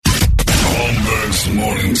Holmberg's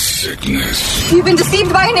Morning Sickness. You've been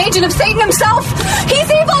deceived by an agent of Satan himself.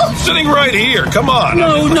 He's evil. Sitting right here. Come on.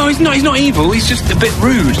 No, he's not evil. He's just a bit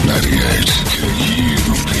rude. 98 KUPD.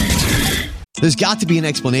 There's got to be an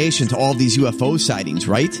explanation to all of these UFO sightings,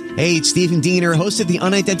 right? Hey, it's Stephen Diener, host of the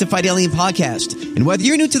Unidentified Alien Podcast. And whether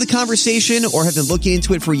you're new to the conversation or have been looking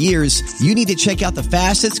into it for years, you need to check out the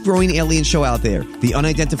fastest growing alien show out there, the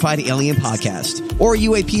Unidentified Alien Podcast, or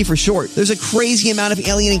UAP for short. There's a crazy amount of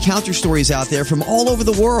alien encounter stories out there from all over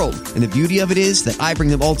the world. And the beauty of it is that I bring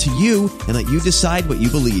them all to you and let you decide what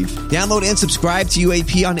you believe. Download and subscribe to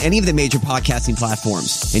UAP on any of the major podcasting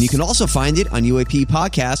platforms. And you can also find it on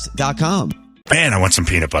UAPpodcast.com. Man, I want some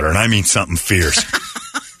peanut butter, and I mean something fierce.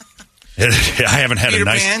 I haven't had Peter a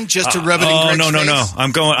nice... Pan, just to rub it in Greg's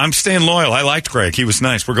face? No. I'm staying loyal. I liked Greg. He was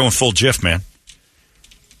nice. We're going full Jif, man.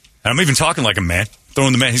 And I'm even talking like a man.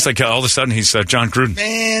 Throwing the man. He's like, all of a sudden, he's John Gruden.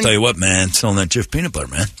 Man. Tell you what, man, selling that Jif peanut butter,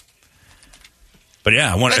 man. But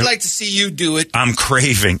yeah, I'd like to see you do it. I'm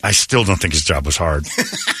craving. I still don't think his job was hard.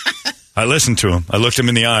 I listened to him. I looked him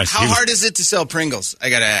in the eyes. How hard is it to sell Pringles? I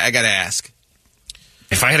gotta ask.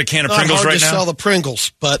 If I had a can of Pringles right now... Not hard to sell the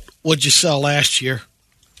Pringles, but what'd you sell last year?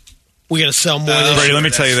 We got to sell more this Brady, year. let me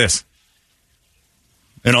tell you this.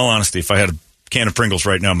 In all honesty, if I had a can of Pringles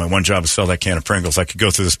right now, my one job is sell that can of Pringles. I could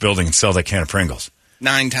go through this building and sell that can of Pringles.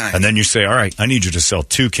 9 times. And then you say, all right, I need you to sell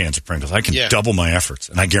 2 cans of Pringles. I can double my efforts,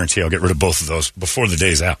 and I guarantee I'll get rid of both of those before the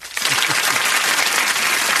day's out. For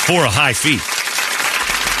a high fee.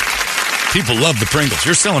 People love the Pringles.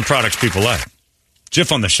 You're selling products people like.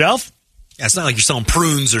 Jif on the shelf? Yeah, it's not like you're selling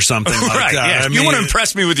prunes or something like right, that. Yeah. You want to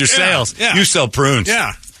impress me with your sales. Yeah. You sell prunes.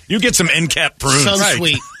 Yeah. You get some end cap prunes.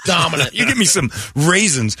 Sunsweet, dominant. You give me some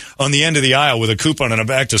raisins on the end of the aisle with a coupon and a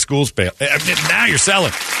back to school pail. Now you're selling.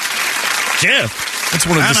 Jif. That's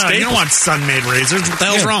one of the staples. You don't want sun-made raisins. What the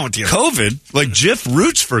hell's wrong with you? COVID, like Jif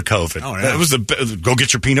roots for COVID. Oh, yeah. That was go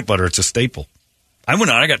get your peanut butter. It's a staple. I went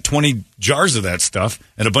out. I got 20 jars of that stuff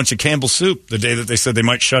and a bunch of Campbell's soup the day that they said they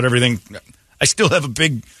might shut everything. I still have a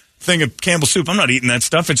big thing of Campbell's soup. I'm not eating that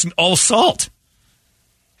stuff. It's all salt.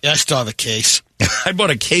 Yeah, I still have a case. I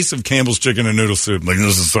bought a case of Campbell's chicken and noodle soup. Like,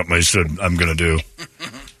 this is something I'm going to do.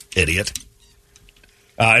 Idiot.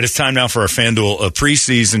 It is time now for our FanDuel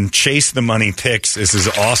preseason Chase the Money picks. This is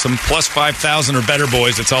awesome. Plus 5,000 or better,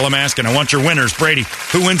 boys. That's all I'm asking. I want your winners. Brady,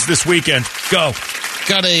 who wins this weekend? Go.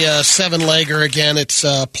 Got a 7-legger again. It's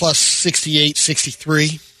plus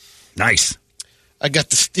 68-63. Nice. I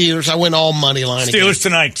got the Steelers. I went all money line again.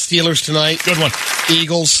 Steelers tonight. Good one.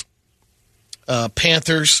 Eagles,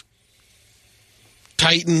 Panthers,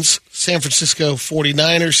 Titans, San Francisco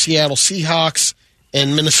 49ers, Seattle Seahawks,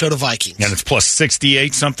 and Minnesota Vikings. And it's plus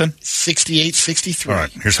 68 something? 68-63. All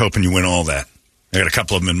right. Here's hoping you win all that. I got a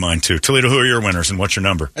couple of them in mind, too. Toledo, who are your winners, and what's your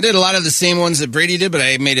number? I did a lot of the same ones that Brady did, but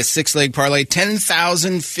I made a 6-leg parlay.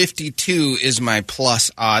 10,052 is my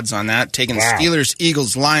plus odds on that. Taking the Steelers,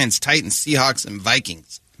 Eagles, Lions, Titans, Seahawks, and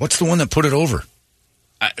Vikings. What's the one that put it over?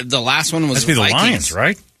 The last one was Must be the Vikings. Lions,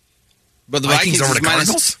 right? But the Vikings over the minus,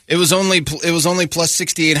 Cardinals? It was only plus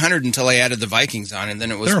 6,800 until I added the Vikings on, and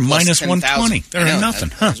then it was They're plus minus 10,000. 120. They're nothing.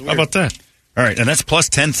 How about that? All right, and that's plus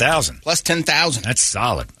 10,000. Plus 10,000. That's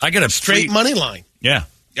solid. I got a Straight money line. Yeah.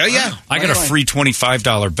 Oh, yeah. I got a free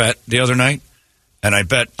 $25 bet the other night, and I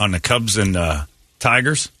bet on the Cubs and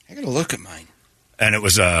Tigers. I got to look at mine. And it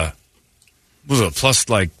was a plus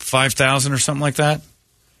like 5,000 or something like that.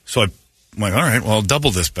 So I'm like, all right, well, I'll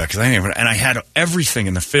double this bet. And I had everything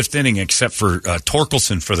in the 5th inning except for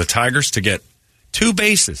Torkelson for the Tigers to get 2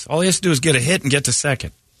 bases. All he has to do is get a hit and get to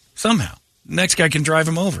second. Somehow. The next guy can drive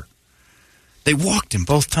him over. They walked him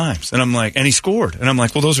both times. And I'm like, and he scored. And I'm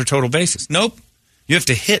like, well, those are total bases. Nope. You have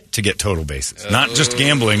to hit to get total bases, not just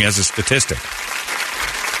gambling as a statistic.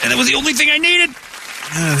 And that was the only thing I needed.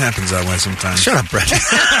 It happens that way sometimes. Shut up, Brett.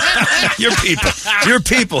 Your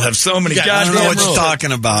people have so many goddamn I don't know what rules. you're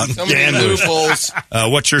talking about. So many loopholes.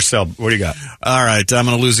 What's your sell? What do you got? All right, I'm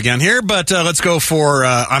going to lose again here, but let's go for,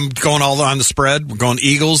 I'm going all on the spread. We're going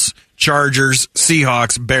Eagles, Chargers,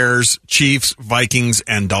 Seahawks, Bears, Chiefs, Vikings,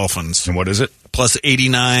 and Dolphins. And what is it? Plus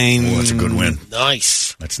 89. Oh, that's a good win.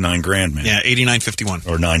 Nice. That's $9,000, man. Yeah, 89.51.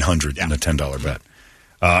 Or 900 in a $10 bet.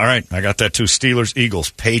 All right, I got that too. Steelers,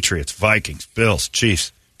 Eagles, Patriots, Vikings, Bills,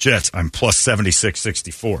 Chiefs, Jets. I'm plus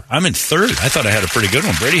 76-64. I'm in third. I thought I had a pretty good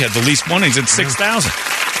one. Brady had the least one. He's at 6,000.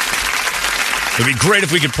 It'd be great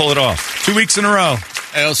if we could pull it off. 2 weeks in a row.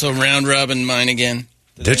 I also round robin mine again.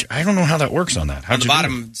 Did you? I don't know how that works on that. How'd on the you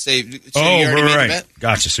bottom, do say, right. The bet?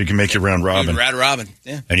 Gotcha. So you can make your round robin. Round robin,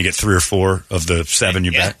 yeah. And you get 3 or 4 of the 7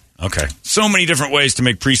 you bet? Okay. So many different ways to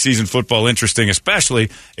make preseason football interesting,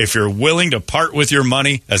 especially if you're willing to part with your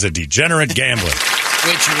money as a degenerate gambler.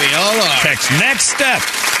 Which we all are. Text next step.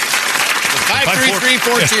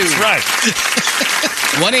 53342. That's right.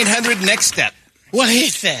 1-800-NEXT-STEP. What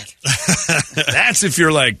is that? That's if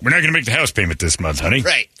you're like, we're not going to make the house payment this month, honey.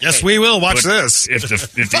 Right. Yes, we will. Watch But this. If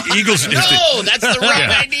the Eagles... No, that's the wrong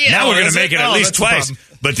idea. Now we're going to make it at least that's the twice.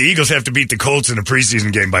 problem. But the Eagles have to beat the Colts in a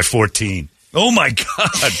preseason game by 14. Oh, my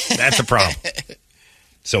God. That's a problem.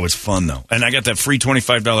 So it's fun, though. And I got that free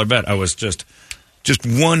 $25 bet. I was just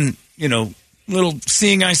one, little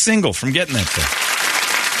seeing eye single from getting that thing.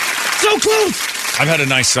 So close. I've had a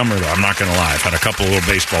nice summer, though. I'm not going to lie. I've had a couple of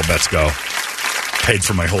little baseball bets go. Paid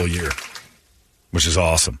for my whole year, which is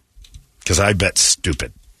awesome. Because I bet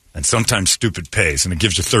stupid. And sometimes stupid pays. And it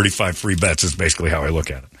gives you 35 free bets is basically how I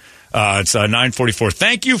look at it. It's 9:44.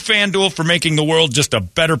 Thank you, FanDuel, for making the world just a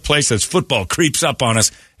better place as football creeps up on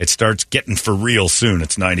us. It starts getting for real soon.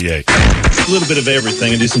 It's 98. A little bit of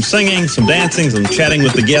everything. I do some singing, some dancing, some chatting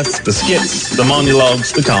with the guests, the skits, the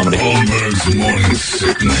monologues, the comedy. Holmberg's Morning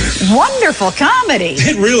Sickness. Wonderful comedy.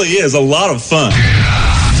 It really is a lot of fun.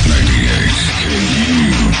 98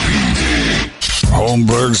 KUPD.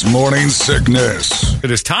 Holmberg's Morning Sickness.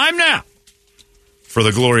 It is time now for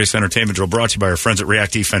the glorious entertainment drill brought to you by our friends at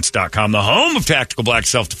reactdefense.com, the home of tactical black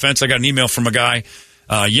self-defense. I got an email from a guy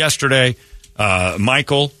yesterday,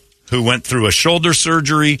 Michael, who went through a shoulder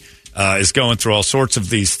surgery, is going through all sorts of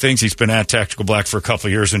these things. He's been at Tactical Black for a couple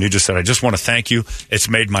of years, and he just said, I just want to thank you. It's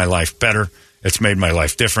made my life better. It's made my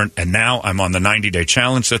life different. And now I'm on the 90-day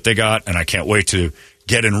challenge that they got, and I can't wait to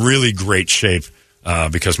get in really great shape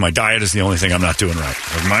because my diet is the only thing I'm not doing right.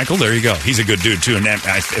 Like, Michael, there you go. He's a good dude, too. And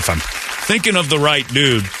if I'm thinking of the right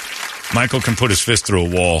dude, Michael can put his fist through a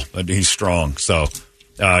wall, but he's strong. So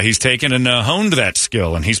he's taken and honed that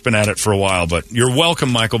skill, and he's been at it for a while. But you're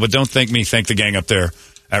welcome, Michael, but don't thank me. Thank the gang up there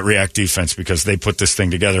at React Defense because they put this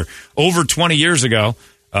thing together over 20 years ago.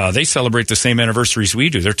 They celebrate the same anniversaries we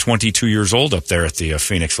do. They're 22 years old up there at the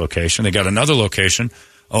Phoenix location. They got another location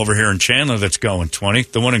over here in Chandler that's going 20.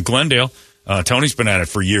 The one in Glendale, Tony's been at it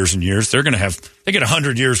for years and years. They get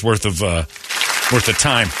 100 years worth of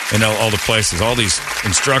time in all the places. All these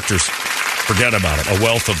instructors, forget about it. A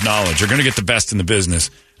wealth of knowledge. You're going to get the best in the business,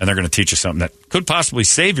 and they're going to teach you something that could possibly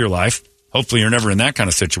save your life. Hopefully you're never in that kind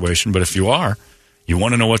of situation, but if you are, you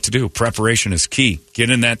want to know what to do. Preparation is key. Get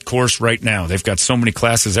in that course right now. They've got so many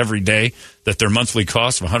classes every day that their monthly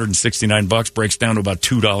cost of $169 breaks down to about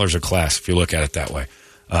 $2 a class if you look at it that way.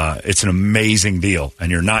 It's an amazing deal,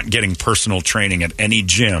 and you're not getting personal training at any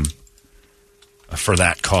gym for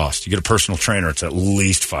that cost. You get a personal trainer, it's at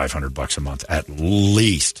least $500 a month. At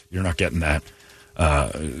least. You're not getting that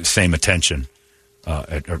same attention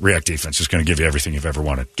at React Defense. Is going to give you everything you've ever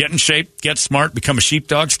wanted. Get in shape, get smart, become a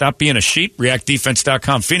sheepdog, stop being a sheep.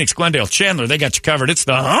 ReactDefense.com. Phoenix, Glendale, Chandler, they got you covered. It's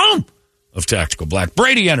the home of Tactical Black.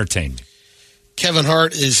 Brady entertained. Kevin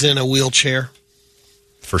Hart is in a wheelchair.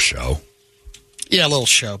 For show. Yeah, a little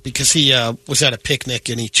show, because he was at a picnic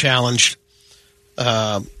and he challenged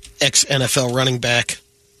ex-NFL running back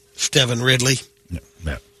Stephen Ridley.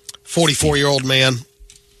 Yeah. 44-year-old man,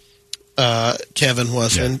 Kevin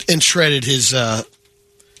was, and shredded his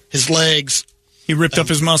legs. He ripped up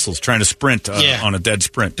his muscles trying to sprint on a dead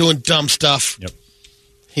sprint. Doing dumb stuff. Yep.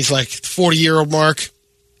 He's like, 40-year-old mark,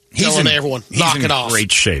 telling everyone, knock it off. He's in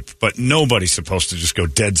great shape, but nobody's supposed to just go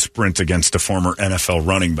dead sprint against a former NFL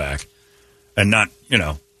running back and not,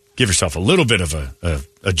 give yourself a little bit of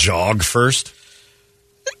a jog first.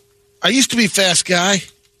 I used to be a fast guy.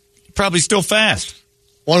 Probably still fast.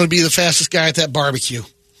 Wanted to be the fastest guy at that barbecue.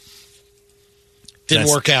 Didn't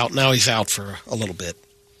work out. Now he's out for a little bit.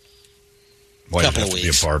 Why couple does it have of to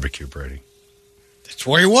weeks. be a barbecue, Brady? That's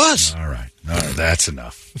where he was. All right. That's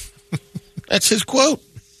enough. That's his quote.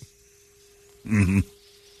 Mm-hmm.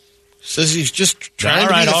 Says he's just trying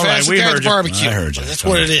to be the fastest guy at the barbecue. I heard you. That's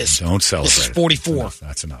what it is. Don't celebrate. This is 44.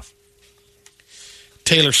 That's enough.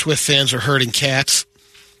 Taylor Swift fans are hurting cats.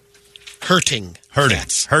 Hurting.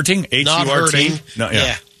 Cats. Hurting? H-U-R-T? Not hurting. No,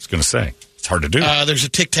 yeah. I was going to say. It's hard to do. There's a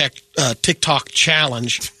TikTok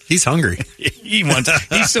challenge. He's hungry.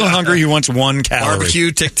 He's so hungry he wants 1 calorie.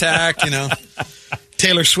 Barbecue, Tic Tac,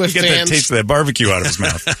 Taylor Swift Get fans. that taste of that barbecue out of his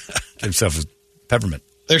mouth. Get himself his peppermint.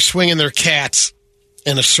 They're swinging their cats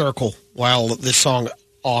in a circle while this song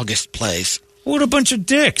August plays. What a bunch of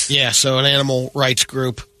dicks. Yeah, so an animal rights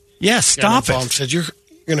group. Yeah, stop it. Said, you're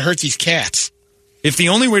going to hurt these cats. If the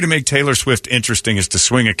only way to make Taylor Swift interesting is to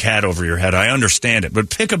swing a cat over your head, I understand it.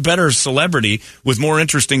 But pick a better celebrity with more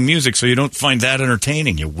interesting music so you don't find that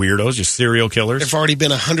entertaining, you weirdos, you serial killers. There have already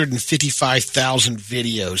been 155,000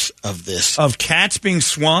 videos of this. Of cats being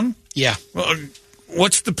swung? Yeah. Well,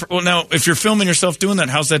 now, if you're filming yourself doing that,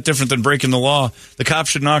 how's that different than breaking the law? The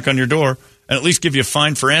cops should knock on your door and at least give you a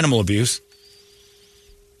fine for animal abuse.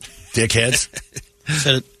 Dickheads.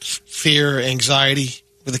 Said it's fear, anxiety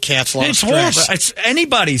with the cat's lost It's stress. horrible. It's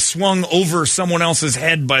anybody swung over someone else's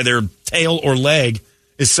head by their tail or leg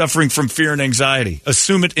is suffering from fear and anxiety.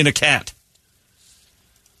 Assume it in a cat.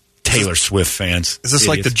 Taylor Swift fans. Is this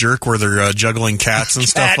like the jerk where they're juggling cats and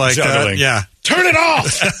stuff Cat like juggling. that? Yeah. Turn it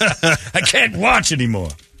off! I can't watch anymore.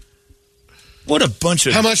 What a bunch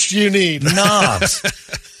of How much do you need? knobs.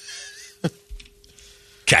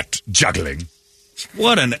 Cat juggling.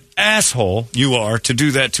 What an asshole you are to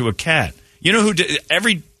do that to a cat. You know who did?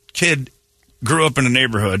 Every kid grew up in a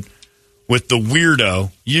neighborhood with the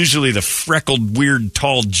weirdo, usually the freckled, weird,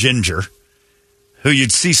 tall ginger, who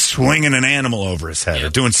you'd see swinging an animal over his head or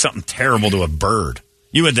doing something terrible to a bird.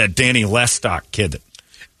 You had that Danny Lestock kid.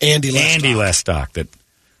 Andy Lestock. That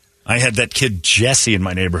I had that kid Jesse in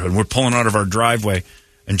my neighborhood. And we're pulling out of our driveway,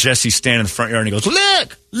 and Jesse's standing in the front yard, and he goes,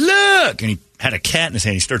 look! And he had a cat in his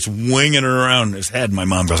hand. He starts winging it around in his head. And my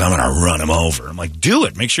mom goes, I'm going to run him over. I'm like, do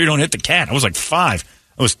it. Make sure you don't hit the cat. I was like 5.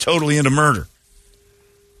 I was totally into murder.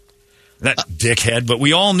 That dickhead. But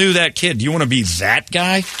we all knew that kid. Do you want to be that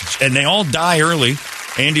guy? And they all die early.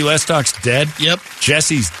 Andy Lestock's dead. Yep.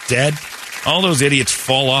 Jesse's dead. All those idiots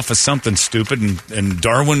fall off of something stupid, and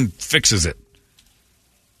Darwin fixes it.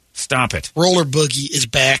 Stop it. Roller Boogie is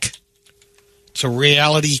back. It's a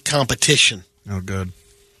reality competition. Oh, good.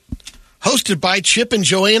 Hosted by Chip and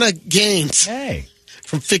Joanna Gaines. Hey.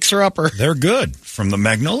 From Fixer Upper. They're good. From the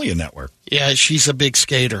Magnolia Network. Yeah, she's a big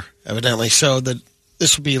skater, evidently. So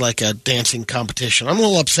this will be like a dancing competition. I'm a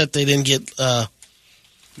little upset they didn't get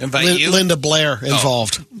Linda Blair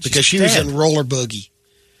involved because she was in Roller Boogie.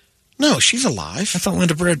 No, she's alive. I thought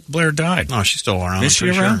Linda Blair died. No, she's still around. Is she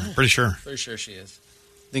around? Pretty sure. Pretty sure she is.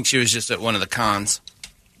 I think she was just at one of the cons.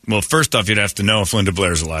 Well, first off, you'd have to know if Linda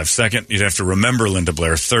Blair's alive. Second, you'd have to remember Linda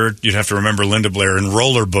Blair. Third, you'd have to remember Linda Blair in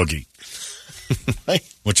Roller Boogie.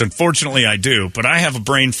 Which, unfortunately, I do. But I have a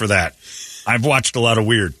brain for that. I've watched a lot of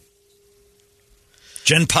weird.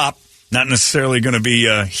 Gen Pop, not necessarily going to be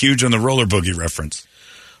huge on the Roller Boogie reference.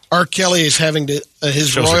 R. Kelly is having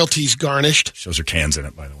his royalties garnished. Shows her cans in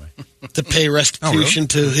it, by the way. To pay restitution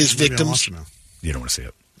to his victims. You don't want to see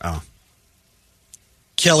it. Oh.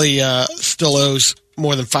 Kelly still owes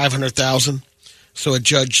more than $500,000. So a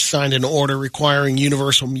judge signed an order requiring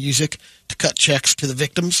Universal Music to cut checks to the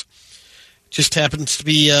victims. Just happens to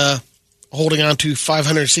be holding on to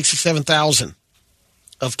 $567,000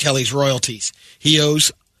 of Kelly's royalties. He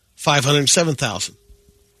owes $507,000.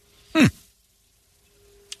 A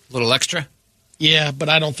little extra? Yeah, but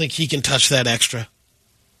I don't think he can touch that extra.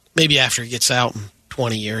 Maybe after he gets out in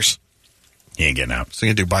 20 years. He ain't getting out. So you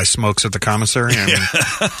going to buy smokes at the commissary? I mean,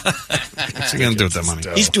 what's he going to do with that money?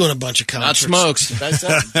 He's doing a bunch of concerts. Not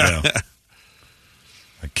smokes.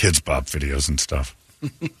 Like Kids Bop videos and stuff.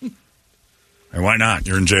 Hey, why not?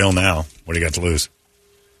 You're in jail now. What do you got to lose?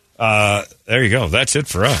 There you go. That's it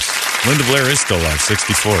for us. Linda Blair is still alive,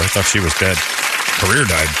 64. I thought she was dead. Career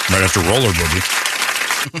died right after Roller Boogie.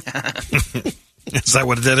 Is that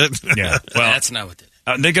what did it? Yeah. Well, that's not what did it.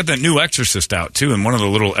 They got that new Exorcist out, too, and one of the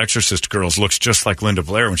little Exorcist girls looks just like Linda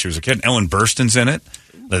Blair when she was a kid. Ellen Burstyn's in it.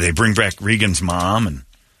 They bring back Regan's mom. And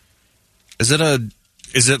Is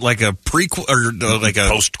it like a prequel or like a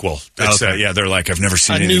postquel? Yeah, they're like, I've never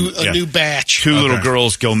seen a new batch. Two little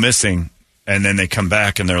girls go missing, and then they come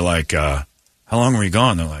back, and they're like, how long were you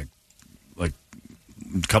gone? They're like a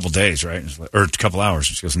couple days, right? Or a couple hours.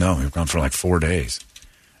 And she goes, no, we've gone for like 4 days.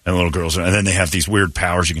 And the little girls, and then they have these weird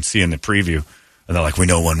powers you can see in the preview. And they're like, we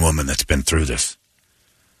know one woman that's been through this.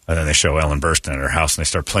 And then they show Ellen Burstyn at her house, and they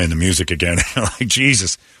start playing the music again. And like,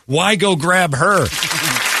 Jesus, why go grab her? She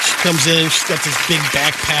comes in, she's got this big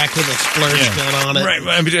backpack with a Splurge gun on it. Right.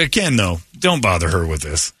 I mean, again, though, don't bother her with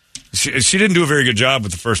this. She didn't do a very good job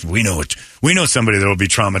with the first one. We know somebody that will be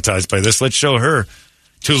traumatized by this. Let's show her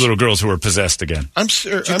two little girls who are possessed again. I'm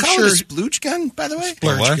sure. Did you call it a Splurge gun, by the way?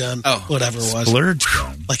 Splurge gun. Oh, whatever it was. Splurge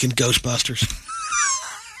gun. Like in Ghostbusters.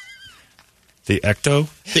 The Ecto?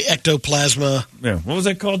 The ectoplasma. Yeah. What was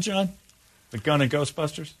that called, John? The gun in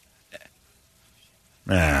Ghostbusters?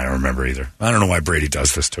 I don't remember either. I don't know why Brady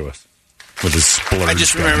does this to us with his Splurge I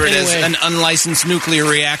just remember it as an unlicensed nuclear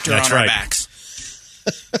reactor on our backs.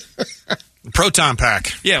 Proton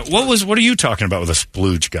pack. Yeah. What are you talking about with a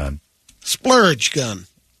Splurge gun? Splurge gun.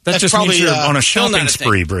 That just probably, means you're on a shopping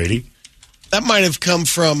spree, Brady. That might have come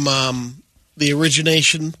from the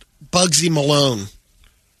origination, Bugsy Malone.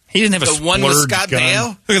 He didn't have a Splurge one with Scott gun.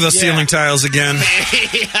 Baio? Look at those ceiling tiles again.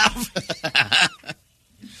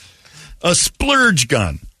 A Splurge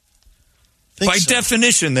gun. By so.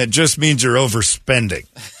 definition, that just means you're overspending.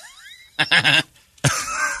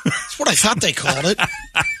 That's what I thought they called it.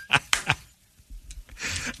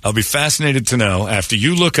 I'll be fascinated to know after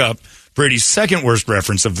you look up Brady's second worst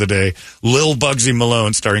reference of the day, Lil Bugsy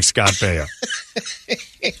Malone starring Scott Baio.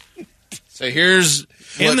 So here's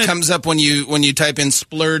what comes up when you type in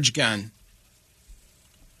Splurge gun.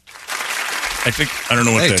 I don't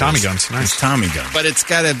know what that Tommy is. guns. Nice. It's Tommy gun. But it's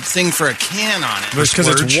got a thing for a can on it. It's because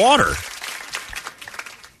it's water.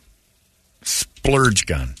 Splurge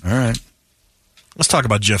gun. All right. Let's talk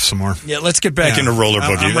about Jeff some more. Yeah, let's get back into roller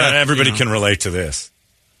boogie. Everybody you know. can relate to this.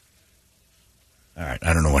 All right.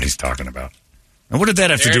 I don't know what he's talking about. And what did that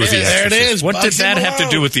have to do with The Exorcist? There it is. What did Bugsy that have to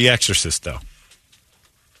Malone. do with The Exorcist, though?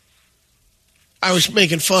 I was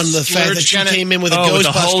making fun of the fact that she came in with a Ghostbusters with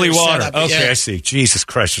the holy water. setup. Okay, Yeah. I see. Jesus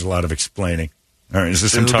Christ, there's a lot of explaining. All right, is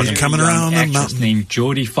this him It'll be talking? coming around the actress mountain. named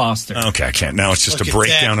Jodie Foster. Okay, I can't. Now it's just Look a at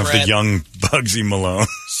breakdown that, of the Brad. young Bugsy Malone.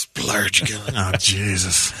 Splurge gun. Oh,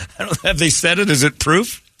 Jesus. Have they said it? Is it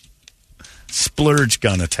proof? Splurge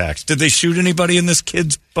gun attacks. Did they shoot anybody in this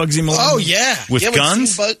kid's Bugsy Malone? Oh, yeah. With Yeah,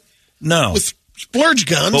 guns? No. With splurge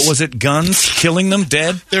guns. But was it guns killing them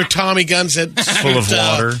dead? They're Tommy guns that Full of shoot,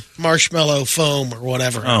 water. Marshmallow foam or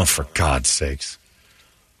whatever. Oh, for God's sakes.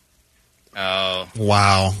 Oh.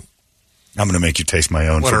 Wow. I'm going to make you taste my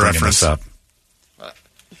own What for a bringing reference. this up.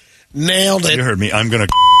 Nailed it. You heard me. I'm going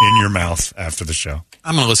to in your mouth after the show.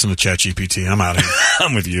 I'm going to listen to ChatGPT. I'm out of here.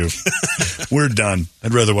 I'm with you. We're done.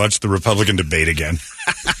 I'd rather watch the Republican debate again.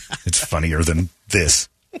 It's funnier than this.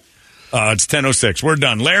 It's 10:06. We're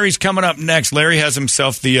done. Larry's coming up next. Larry has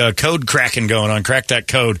himself the code cracking going on. Crack that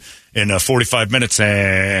code in 45 minutes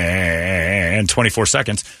and 24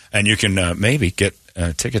 seconds. And you can maybe get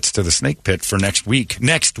tickets to the Snake Pit for next week.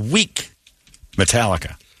 Next week,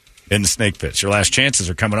 Metallica in the Snake Pit. Your last chances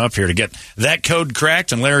are coming up here to get that code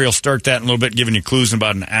cracked. And Larry will start that in a little bit, giving you clues in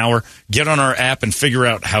about an hour. Get on our app and figure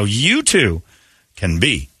out how you too can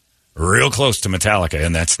be real close to Metallica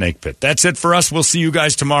in that Snake Pit. That's it for us. We'll see you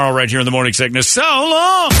guys tomorrow right here in the Morning Sickness. So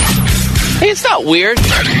long! Hey, it's not weird.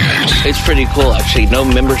 It's pretty cool, actually. No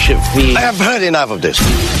membership fee. I have heard enough of this.